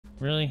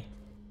Really?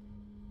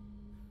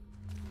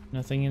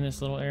 Nothing in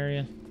this little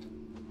area?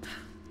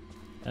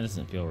 That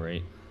doesn't feel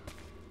right.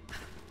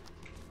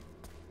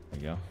 There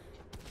you go.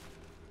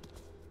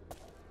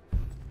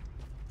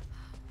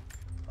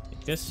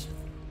 Take this.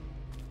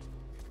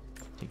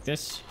 Take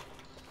this.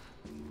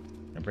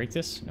 Can I break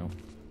this? No.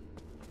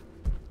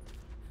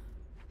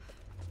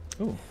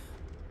 Ooh.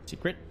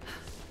 Secret.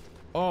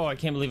 Oh, I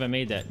can't believe I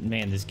made that.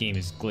 Man, this game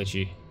is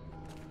glitchy.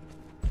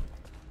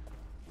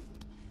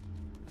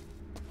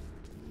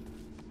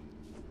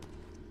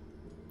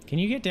 Can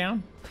you get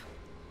down?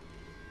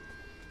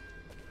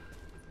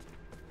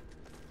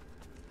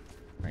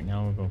 Right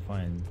now we'll go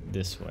find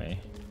this way.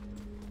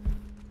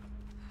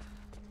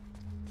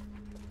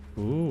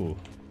 Ooh.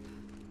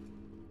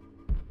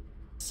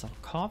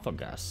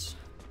 Sarcophagus.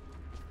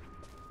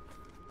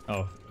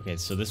 Oh, okay,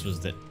 so this was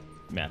the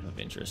map of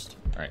interest.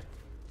 Alright.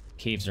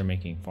 Caves are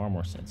making far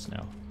more sense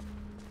now.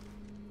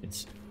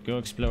 It's go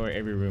explore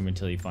every room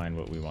until you find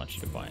what we want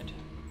you to find.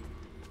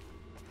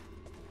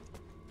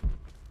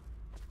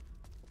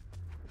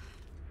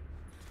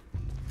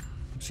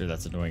 I'm sure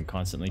that's annoying,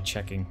 constantly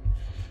checking.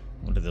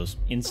 What are those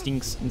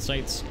instincts,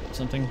 insights,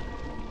 something?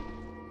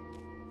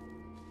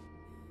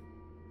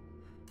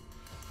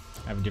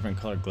 I have a different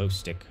color glow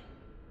stick.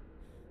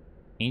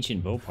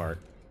 Ancient bow part.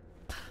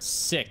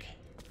 Sick.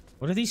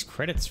 What are these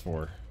credits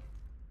for?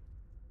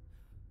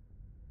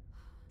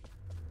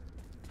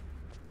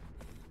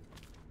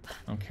 I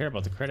don't care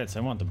about the credits,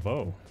 I want the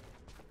bow.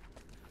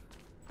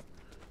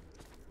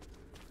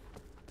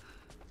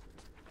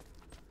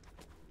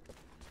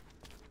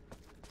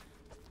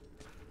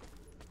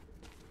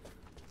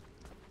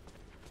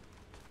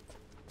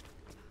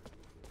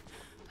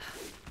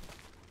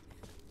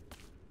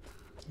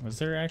 Was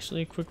there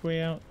actually a quick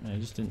way out? I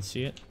just didn't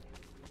see it.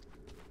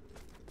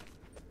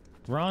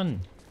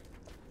 Run!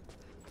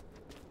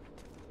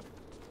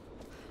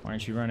 Why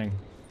aren't you running?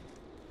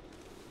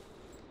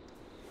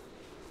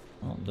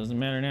 Well, it doesn't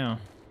matter now.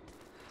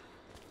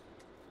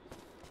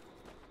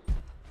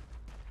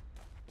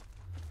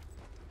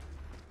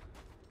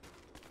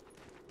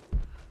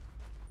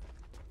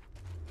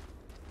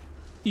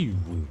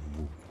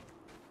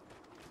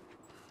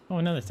 Oh,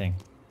 another thing.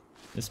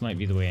 This might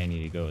be the way I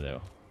need to go,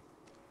 though.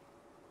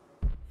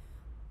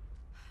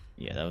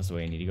 Yeah, that was the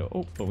way I need to go.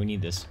 Oh, but we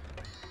need this.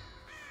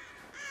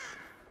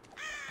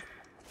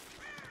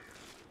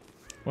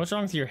 What's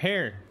wrong with your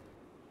hair?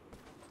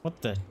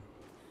 What the?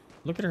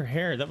 Look at her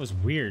hair. That was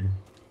weird.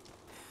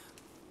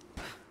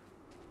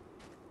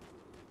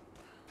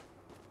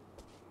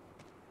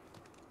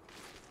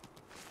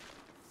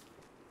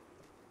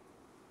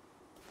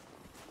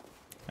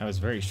 That was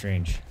very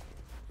strange.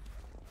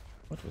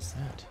 What was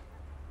that?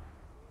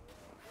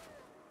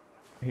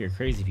 I hear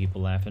crazy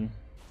people laughing.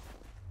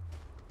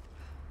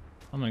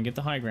 I'm gonna get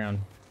the high ground.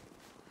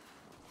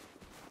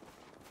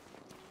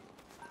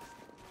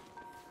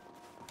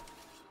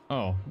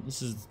 Oh,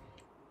 this is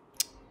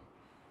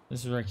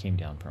where I came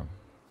down from.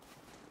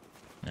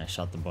 And I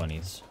shot the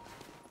bunnies.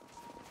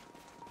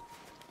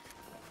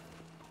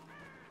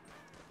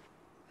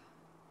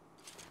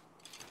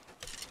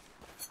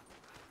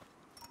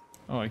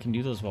 Oh, I can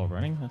do those while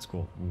running? That's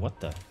cool. What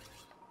the?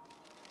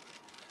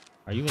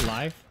 Are you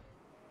alive?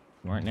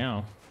 You aren't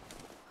now.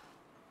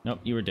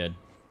 Nope, you were dead.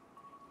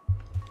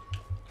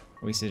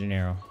 Wasted an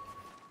arrow.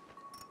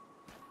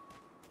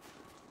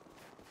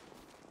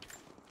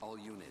 All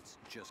units,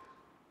 just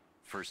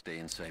first day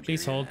in Siberia.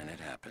 Please hold. And it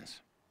happens.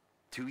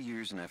 2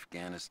 years in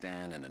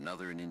Afghanistan and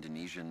another in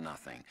Indonesia,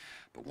 nothing.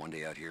 But one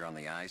day out here on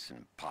the ice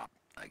and pop,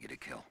 I get a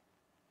kill.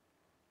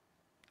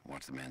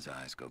 Watch the man's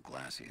eyes go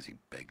glassy as he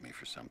begged me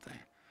for something.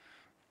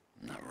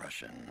 Not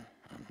Russian,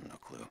 no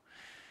clue.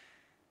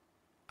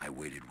 I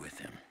waited with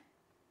him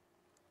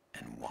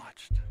and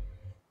watched.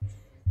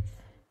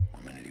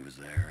 One minute he was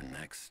there and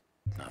next,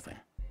 nothing.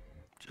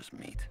 Just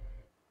meat.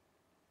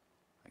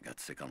 I got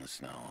sick on the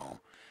snow,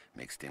 all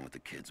mixed in with the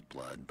kid's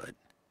blood, but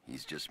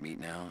he's just meat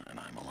now and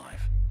I'm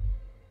alive.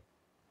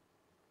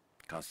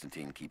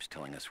 Constantine keeps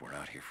telling us we're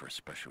out here for a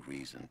special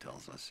reason,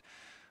 tells us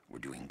we're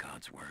doing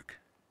God's work.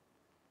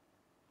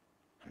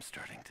 I'm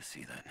starting to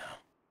see that now.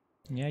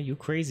 Yeah, you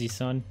crazy,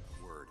 son.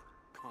 Word.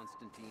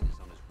 Constantine is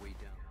on his way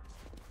down.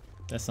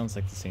 That sounds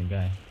like the same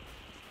guy.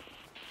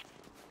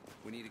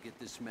 We need to get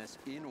this mess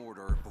in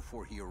order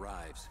before he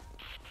arrives.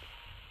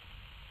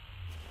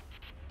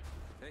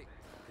 Hey,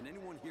 can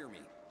anyone hear me?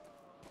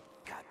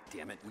 God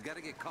damn it, we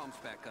gotta get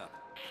comms back up.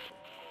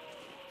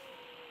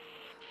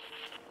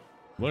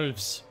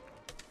 Wolves,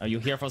 are you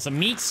here for some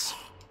meats?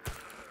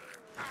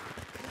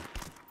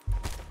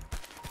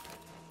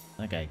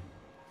 That guy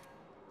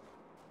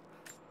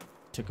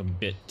took a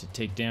bit to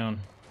take down.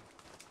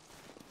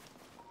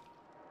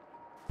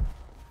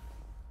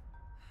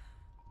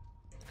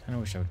 Kinda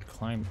wish I could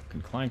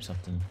climb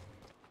something.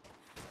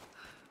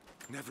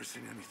 Never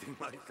seen anything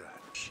like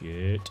that.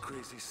 Shit.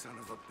 Crazy son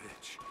of a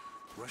bitch.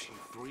 Rushing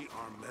 3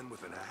 armed men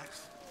with an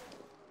axe?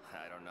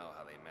 I don't know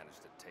how they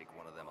managed to take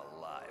one of them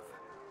alive.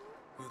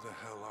 Who the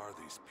hell are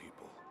these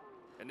people?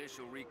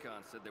 Initial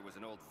recon said there was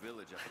an old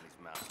village up in these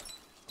mountains.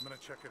 I'm gonna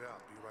check it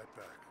out. Be right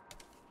back.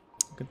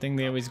 Good thing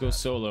they always go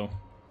solo.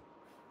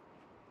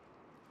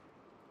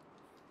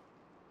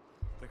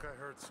 Think I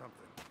heard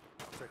something.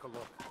 I'll take a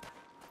look.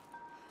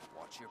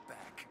 Watch your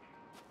back.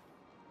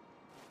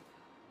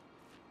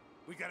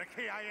 We got a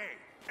KIA.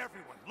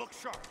 Everyone, look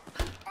sharp.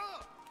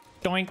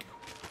 Doink.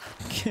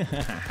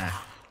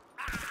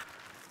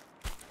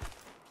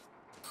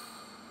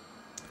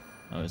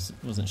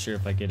 Wasn't sure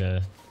if I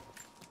could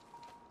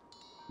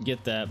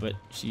get that, but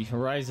she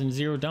Horizon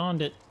Zero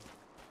Dawned it.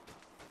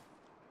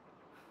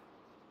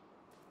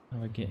 How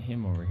do I get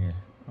him over here?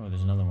 Oh,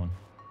 there's another one.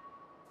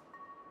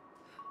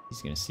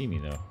 He's gonna see me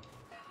though.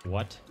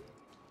 What?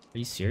 Are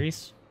you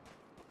serious?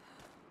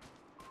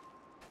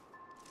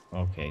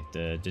 Okay,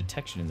 the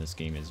detection in this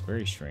game is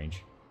very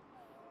strange.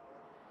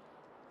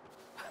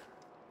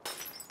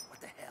 What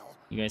the hell?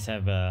 You guys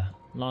have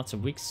lots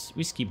of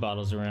whiskey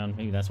bottles around.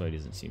 Maybe that's why he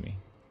doesn't see me.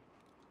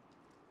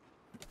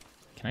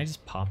 Can I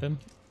just pop him?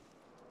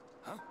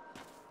 Huh?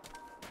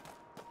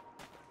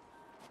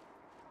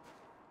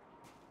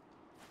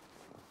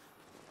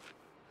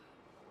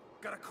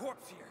 Got a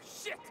corpse here.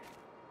 Shit!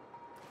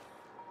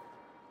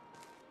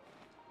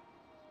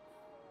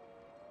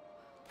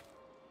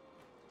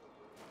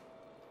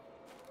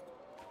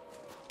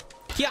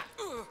 Yeah.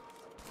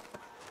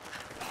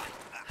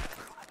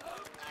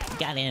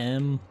 Got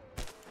him.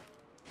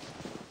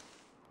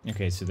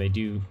 Okay, so they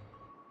do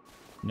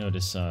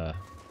notice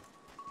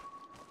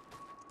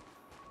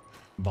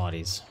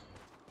bodies.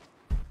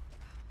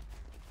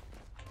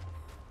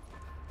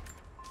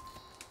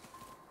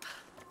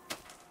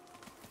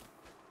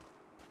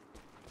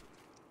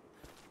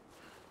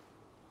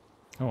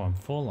 Oh, I'm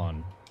full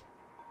on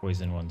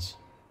poison ones.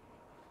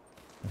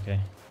 Okay,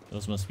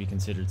 those must be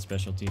considered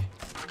specialty.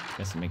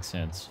 Guess it makes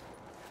sense.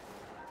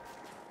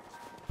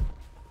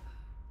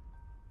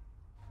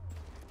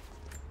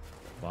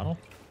 Bottle?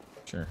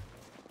 Sure.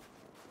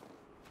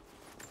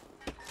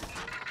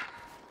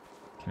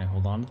 Can I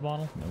hold on to the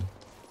bottle? No.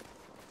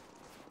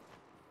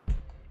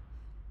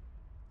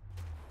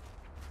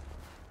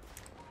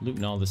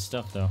 Looting all this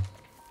stuff though.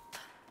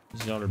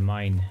 This is all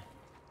mine.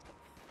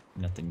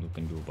 Nothing you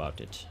can do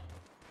about it.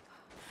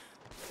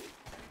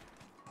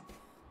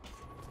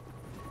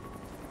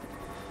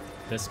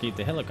 Investigate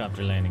the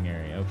helicopter landing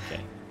area.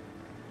 Okay.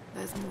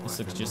 This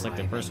looks just like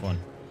the first one.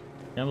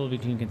 Gamble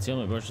between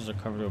concealment bushes are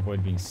covered to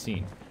avoid being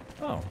seen.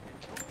 Oh.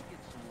 Get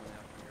someone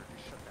out here to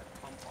shut that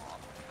pump off.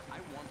 I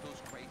want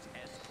those crates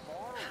as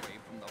far away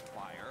from the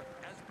fire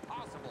as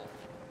possible.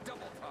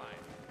 Double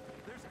time.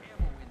 There's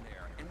ammo in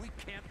there, and we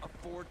can't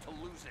afford to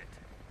lose it.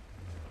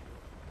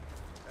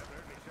 Haven't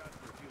heard any shots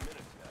for a few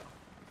minutes now.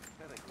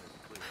 I think we're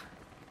clear.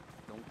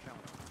 Don't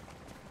count on it.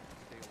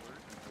 Stay alert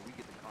until we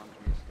get the comms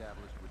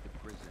reestablished with the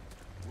prison.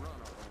 We're on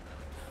our own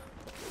now.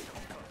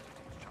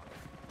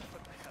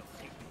 What the hell is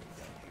he doing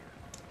down here?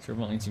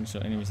 Several instincts show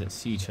enemies that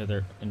see each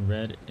other in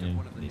red and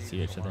they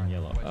see each other in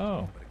yellow.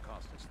 Oh, But it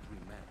cost us 3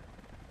 men.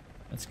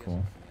 that's Guess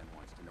cool. the man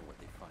wants to know what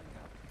they find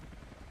out.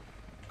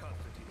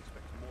 Constantine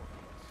expects more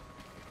from us.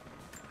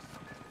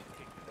 Something to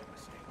take with that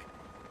mistake.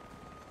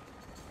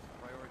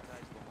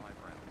 Prioritize the live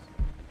rounds.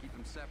 Keep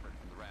them separate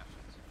from the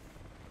rations.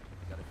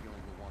 Got a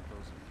feeling we'll want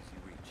those in easy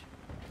reach.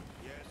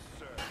 Yes,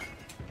 sir.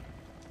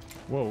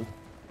 Whoa.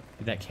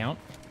 Did that count?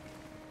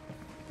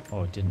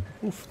 Oh, it didn't.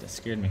 Oof, that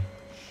scared me.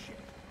 Shit.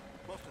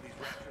 Most of these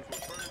rations were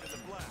burned in the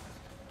blast.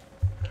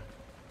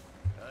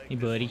 Hey,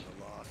 buddy.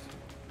 The loss.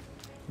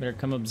 Better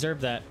come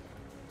observe that.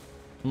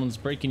 Someone's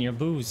breaking your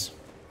booze.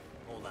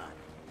 Hold on.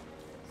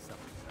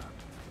 Something's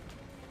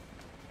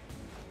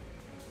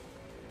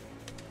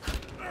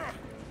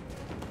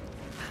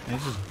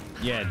up.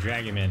 Yeah,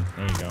 drag him in.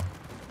 There you go.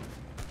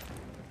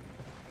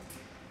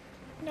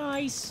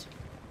 Nice.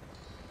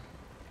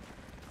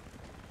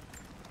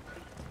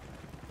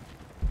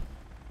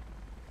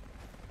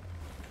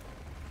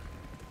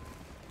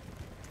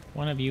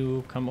 One of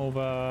you come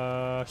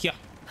over here.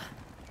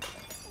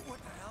 What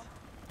the hell?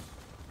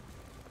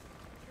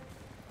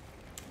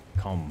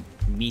 Come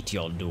meet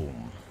your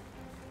doom.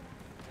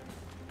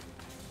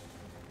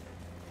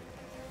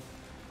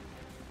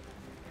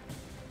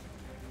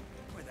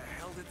 Where the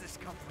hell did this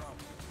come from?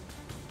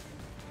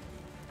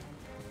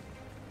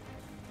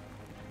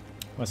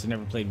 Must have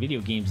never played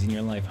video games in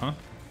your life, huh?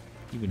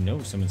 You would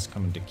know someone's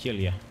coming to kill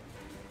you. Came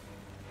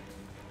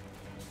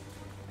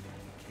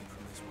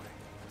from this way.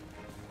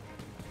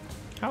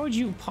 How would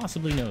you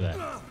possibly know that?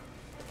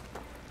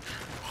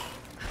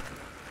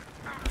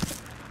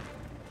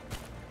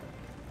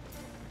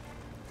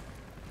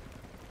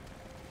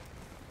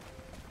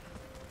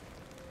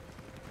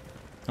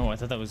 Oh, I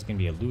thought that was going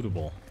to be a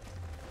lootable.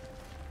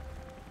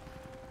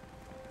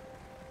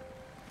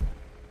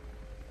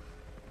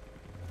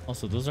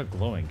 Also, those are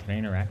glowing. Can I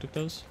interact with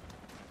those?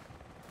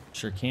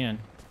 Sure can.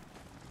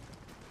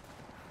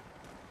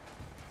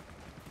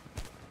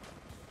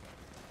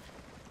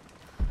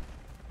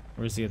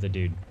 Where's the other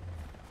dude?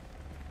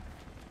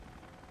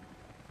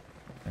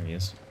 There he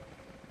is.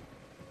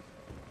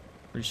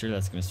 Pretty sure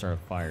that's gonna start a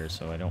fire,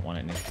 so I don't want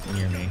it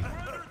near me.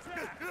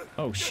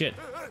 Oh shit.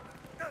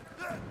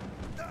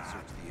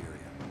 Search the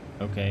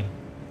Okay.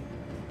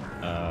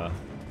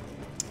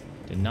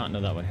 Did not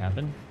know that would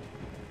happen.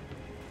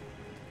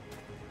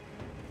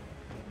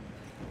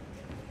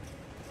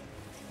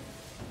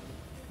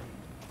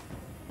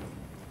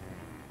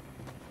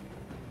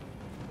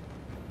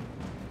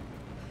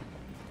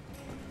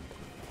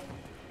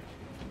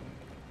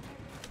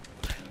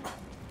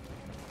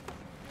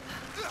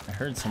 I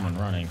heard someone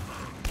running.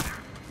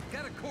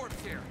 Got a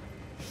corpse here.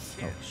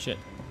 Oh, shit.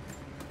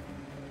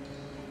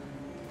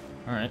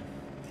 Alright.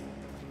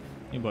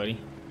 Hey, buddy.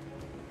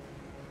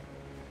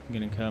 You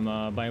gonna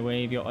come by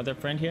way of your other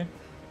friend here?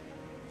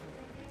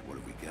 What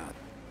have we got?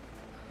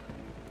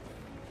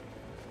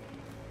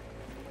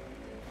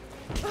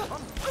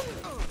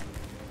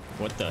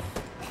 What the?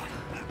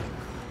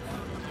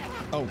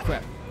 Oh,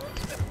 crap.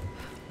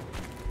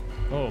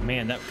 Oh,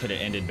 man, that could have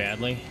ended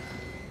badly.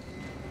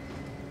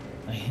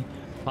 I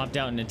popped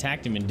out and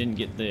attacked him and didn't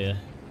get the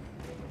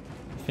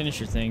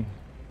finisher thing.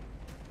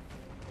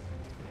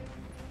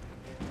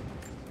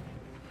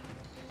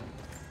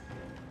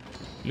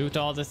 Loot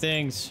all the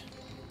things.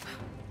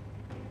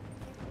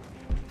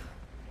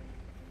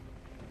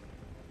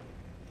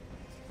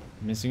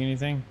 Missing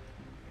anything?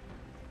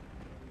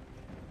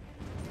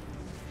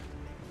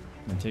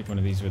 I'm gonna take one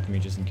of these with me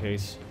just in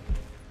case.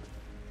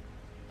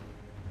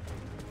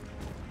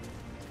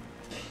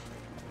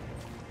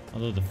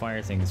 Although the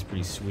fire thing is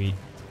pretty sweet.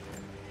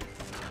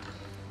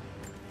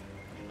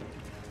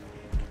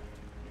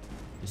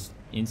 Just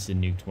instant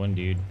nuked one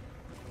dude.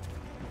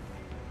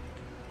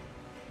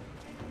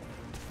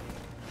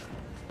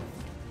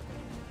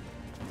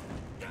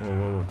 Whoa,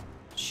 whoa, whoa.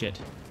 Shit.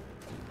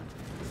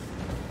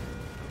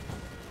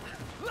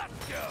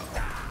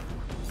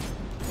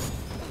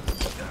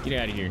 Get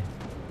out of here.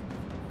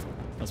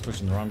 I was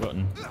pushing the wrong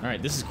button.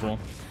 Alright, this is cool.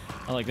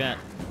 I like that.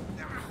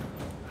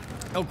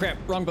 Oh crap,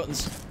 wrong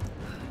buttons.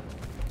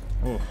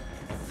 Oh.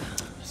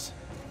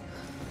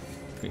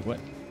 Wait, what?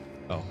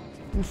 Oh.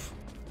 Oof.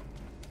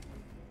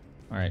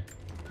 Alright.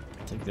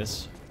 Take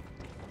this.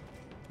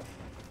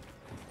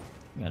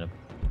 Got a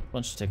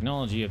bunch of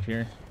technology up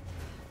here.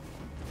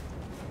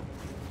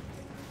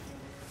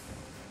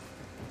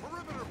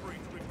 Perimeter breach.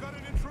 We've got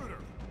an intruder.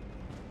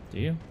 Do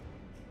you?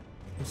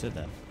 Who said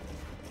that?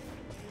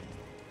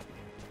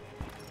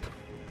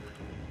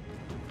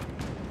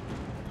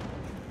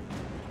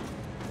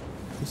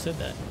 Who said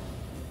that?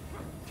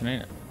 Can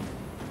I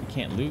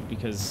can't loot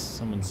because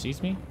someone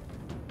sees me?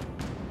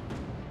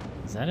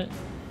 Is that it?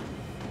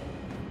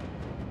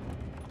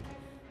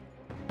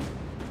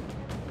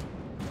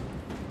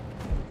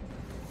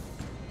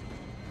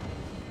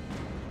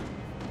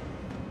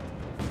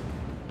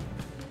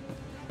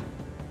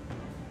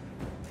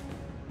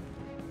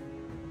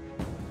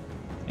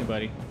 Hey,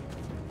 buddy.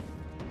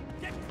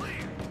 Get clear.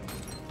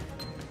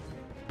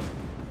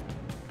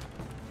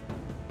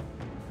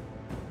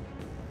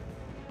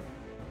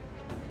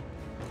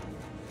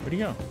 Where'd he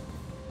go?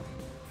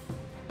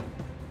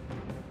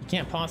 You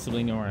can't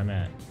possibly know where I'm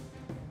at.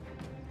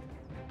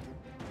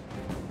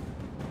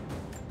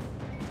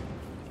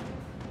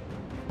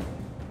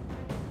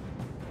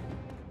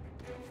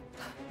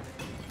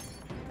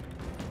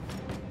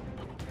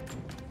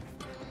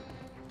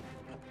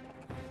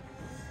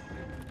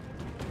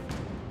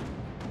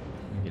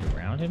 Can I get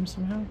around him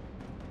somehow?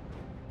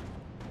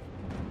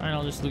 Fine,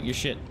 I'll just loot your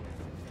shit.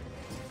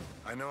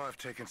 I know I've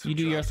taken some You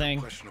do your jobs of thing.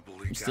 questionable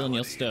I'm stealing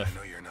your legality, and stuff. I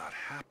know you're not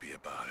happy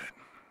about it,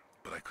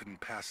 but I couldn't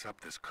pass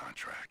up this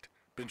contract.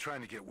 Been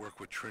trying to get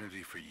work with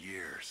Trinity for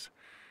years.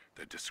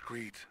 They're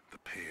discreet, the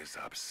pay is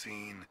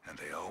obscene, and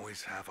they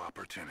always have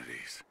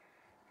opportunities.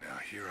 Now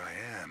here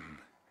I am,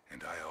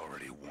 and I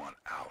already want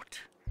out.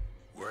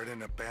 We're at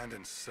an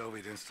abandoned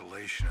Soviet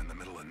installation in the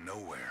middle of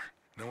nowhere.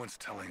 No one's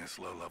telling us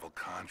low-level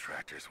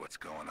contractors what's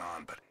going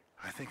on, but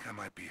I think I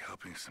might be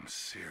helping some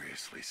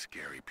seriously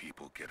scary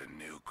people get a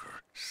nuke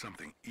or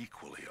something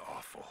equally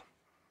awful.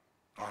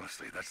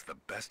 Honestly, that's the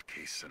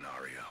best-case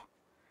scenario.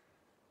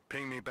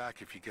 Ping me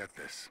back if you get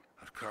this.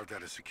 I've carved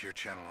out a secure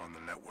channel on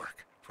the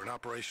network. For an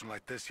operation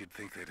like this, you'd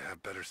think they'd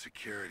have better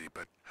security,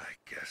 but I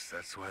guess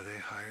that's why they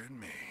hired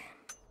me.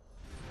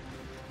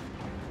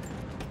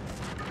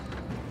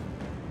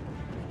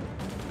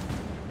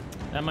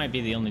 That might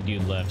be the only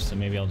dude left, so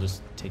maybe I'll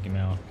just take him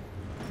out.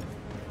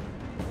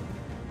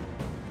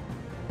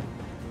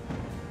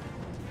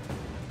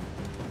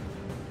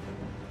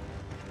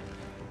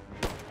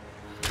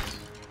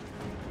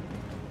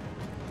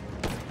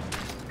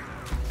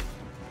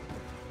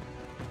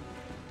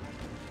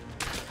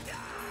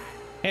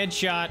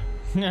 Headshot!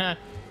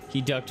 He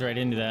ducked right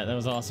into that. That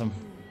was awesome.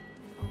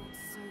 Old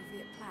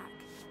Soviet plaque.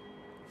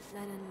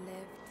 Lenin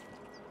lived.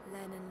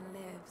 Lenin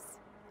lives.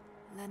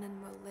 Lenin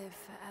will live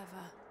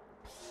forever.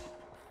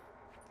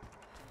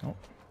 Oh,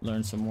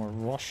 learn some more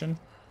Russian.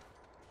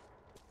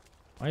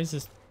 Why is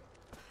this?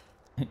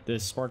 The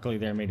sparkly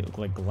there made it look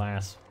like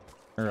glass,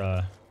 or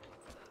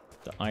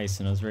the ice,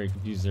 and I was very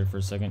confused there for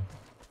a second.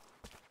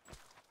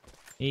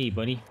 Hey,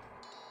 buddy.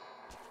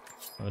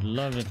 I would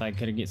love if I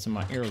could get some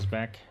of my arrows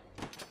back.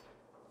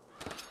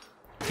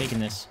 Taking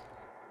this.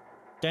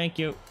 Thank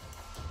you.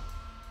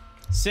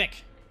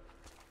 Sick.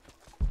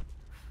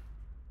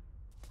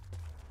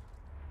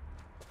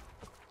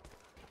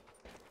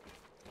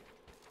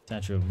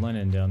 Statue of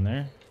Lenin down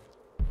there.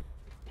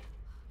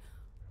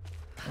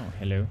 Oh,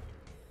 hello.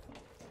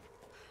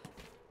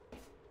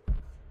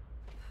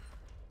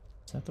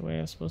 Is that the way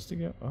I was supposed to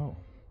go? Oh.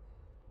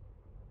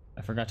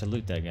 I forgot to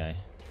loot that guy.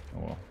 Oh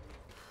well.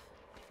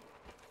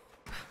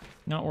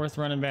 Not worth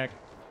running back.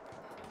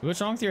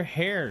 What's wrong with your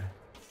hair?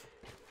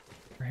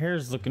 Your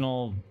hair's looking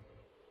all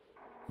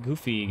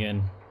goofy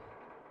again.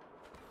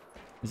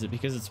 Is it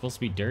because it's supposed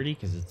to be dirty?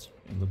 Because it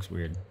looks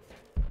weird.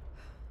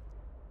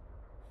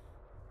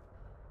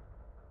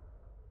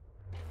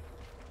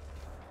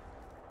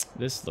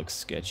 This looks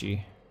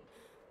sketchy.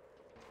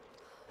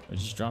 I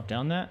just drop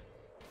down that?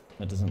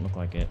 That doesn't look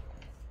like it.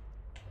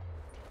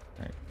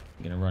 Alright,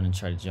 I'm gonna run and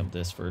try to jump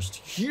this first.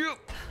 Yep.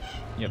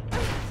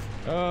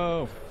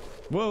 Oh!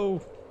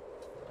 Whoa!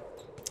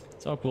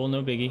 It's all cool,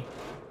 no biggie.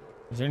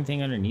 Is there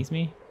anything underneath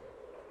me?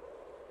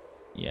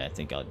 Yeah, I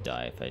think I'll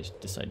die if I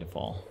decide to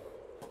fall.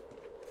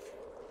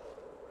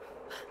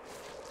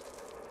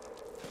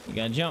 You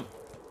gotta jump.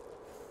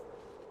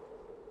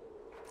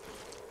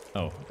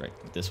 Oh, right,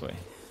 this way.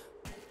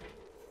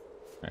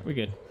 Alright, we're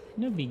good.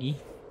 No biggie.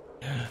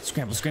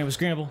 Scramble, scramble,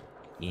 scramble.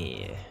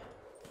 Yeah.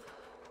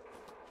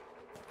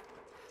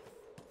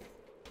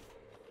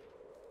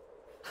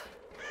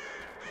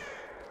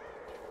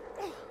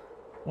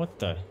 What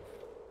the?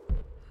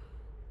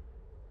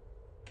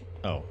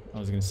 Oh, I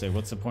was gonna say,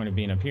 what's the point of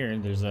being up here?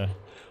 There's a...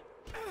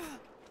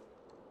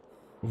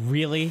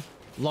 Really?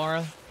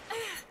 Laura?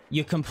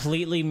 You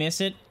completely miss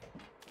it?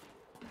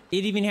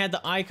 It even had the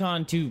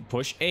icon to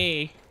push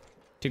A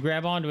to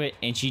grab onto it,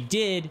 and she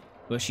did,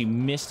 but she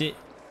missed it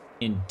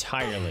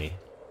entirely.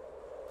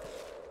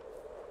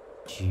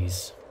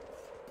 Jeez.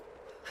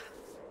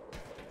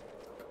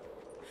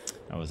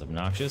 That was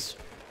obnoxious.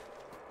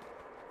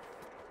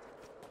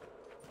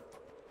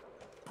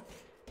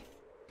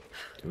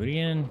 Do it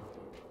again.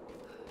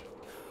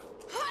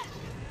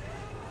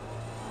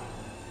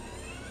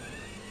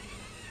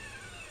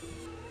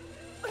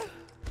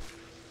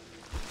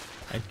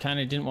 I kind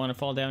of didn't want to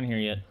fall down here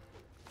yet.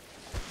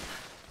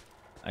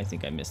 I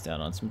think I missed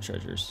out on some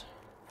treasures.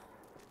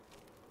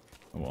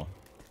 Oh well.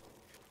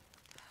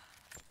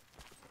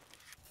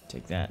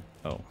 Take that.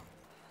 Oh.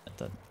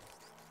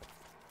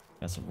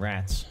 Got some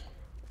rats.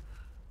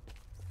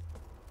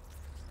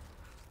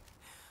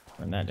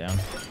 Burn that down.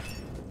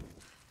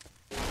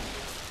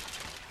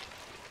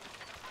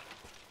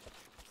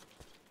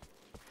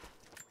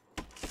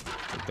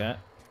 Take that.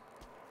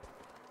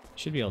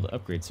 Should be able to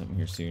upgrade something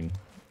here soon.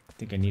 I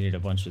think I needed a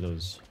bunch of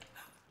those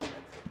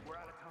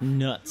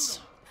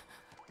nuts.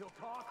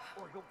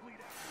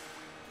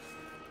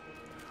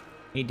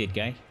 Hey, dead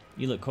guy.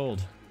 You look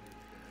cold.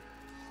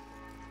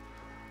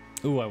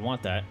 Ooh, I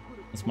want that.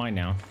 It's mine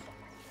now.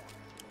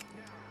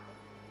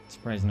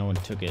 Surprised no one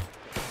took it.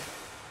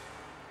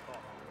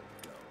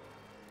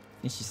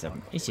 It's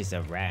just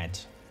a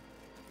rat.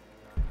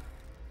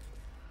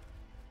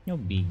 No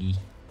biggie.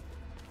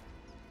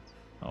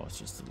 Oh, it's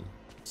just the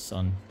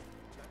sun.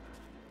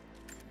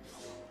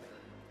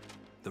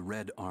 The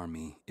Red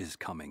Army is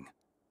coming.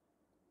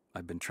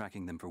 I've been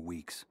tracking them for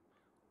weeks,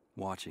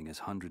 watching as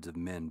hundreds of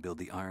men build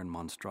the iron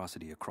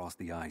monstrosity across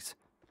the ice.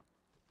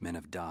 Men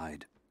have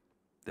died,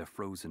 their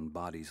frozen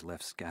bodies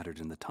left scattered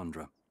in the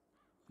tundra.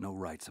 No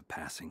rites of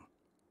passing,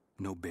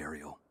 no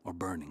burial or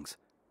burnings.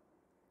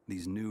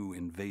 These new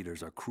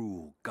invaders are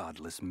cruel,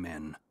 godless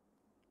men.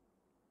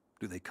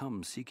 Do they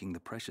come seeking the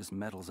precious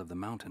metals of the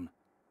mountain?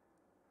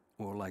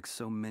 Or like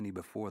so many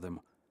before them,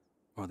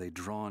 are they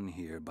drawn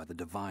here by the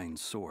divine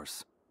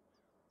source?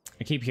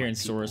 I keep hearing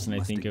source and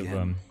I think of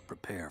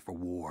prepare for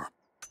war.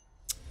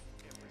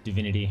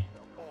 Divinity.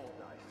 All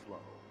die slow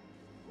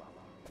while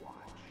I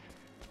watch.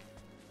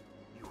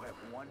 You have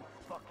one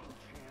fucking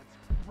chance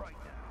right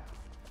now.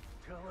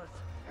 Tell us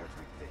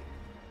everything.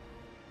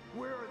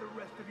 Where are the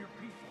rest of your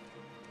people?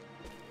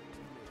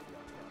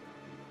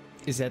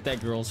 Is that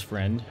girl's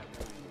friend?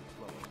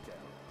 Slow us down.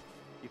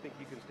 You think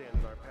you can stand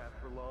in our path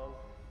for long?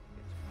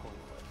 It's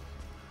pointless.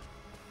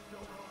 So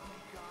help me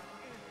God,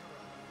 answer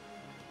us.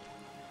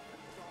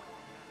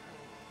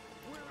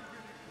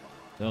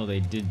 Though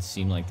they did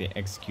seem like they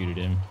executed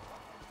him.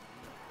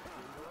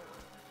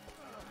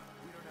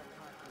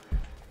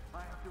 I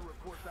have to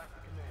report back to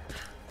command.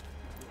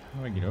 How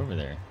do I get over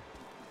there?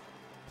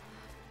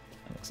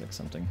 That looks like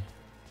something.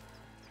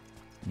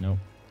 Nope.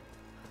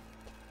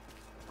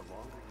 The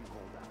longer you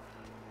hold out,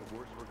 the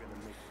worse we're gonna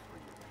make it for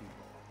your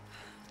people.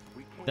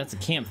 We can't That's a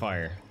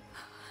campfire.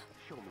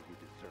 show me you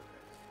deserve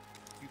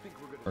it. You think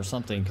we're gonna Or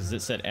something, because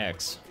it said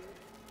X.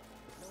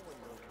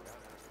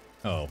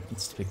 Oh,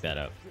 let's pick that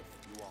up. you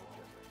all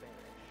just vanish?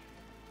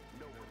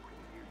 No one can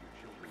hear your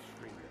children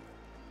screaming.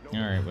 No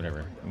Alright, whatever.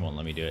 It won't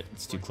let me do it.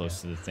 It's too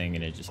close to the thing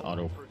and it just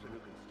auto person who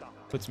can stop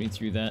us. puts me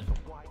through that.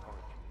 Why aren't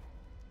you?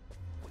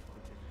 With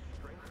this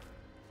strength,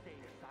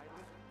 staying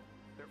silent,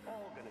 they're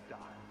all gonna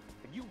die.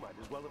 And you might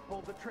as well have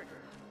pulled the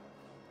trigger.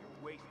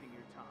 You're wasting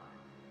your time.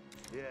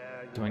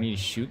 Yeah. Do I need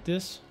to shoot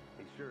this?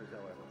 He sure as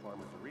hell have a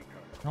farmer's recon.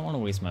 I don't want to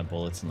waste my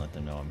bullets and let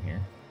them know I'm here.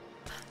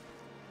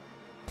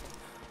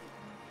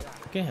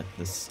 Look at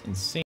this insane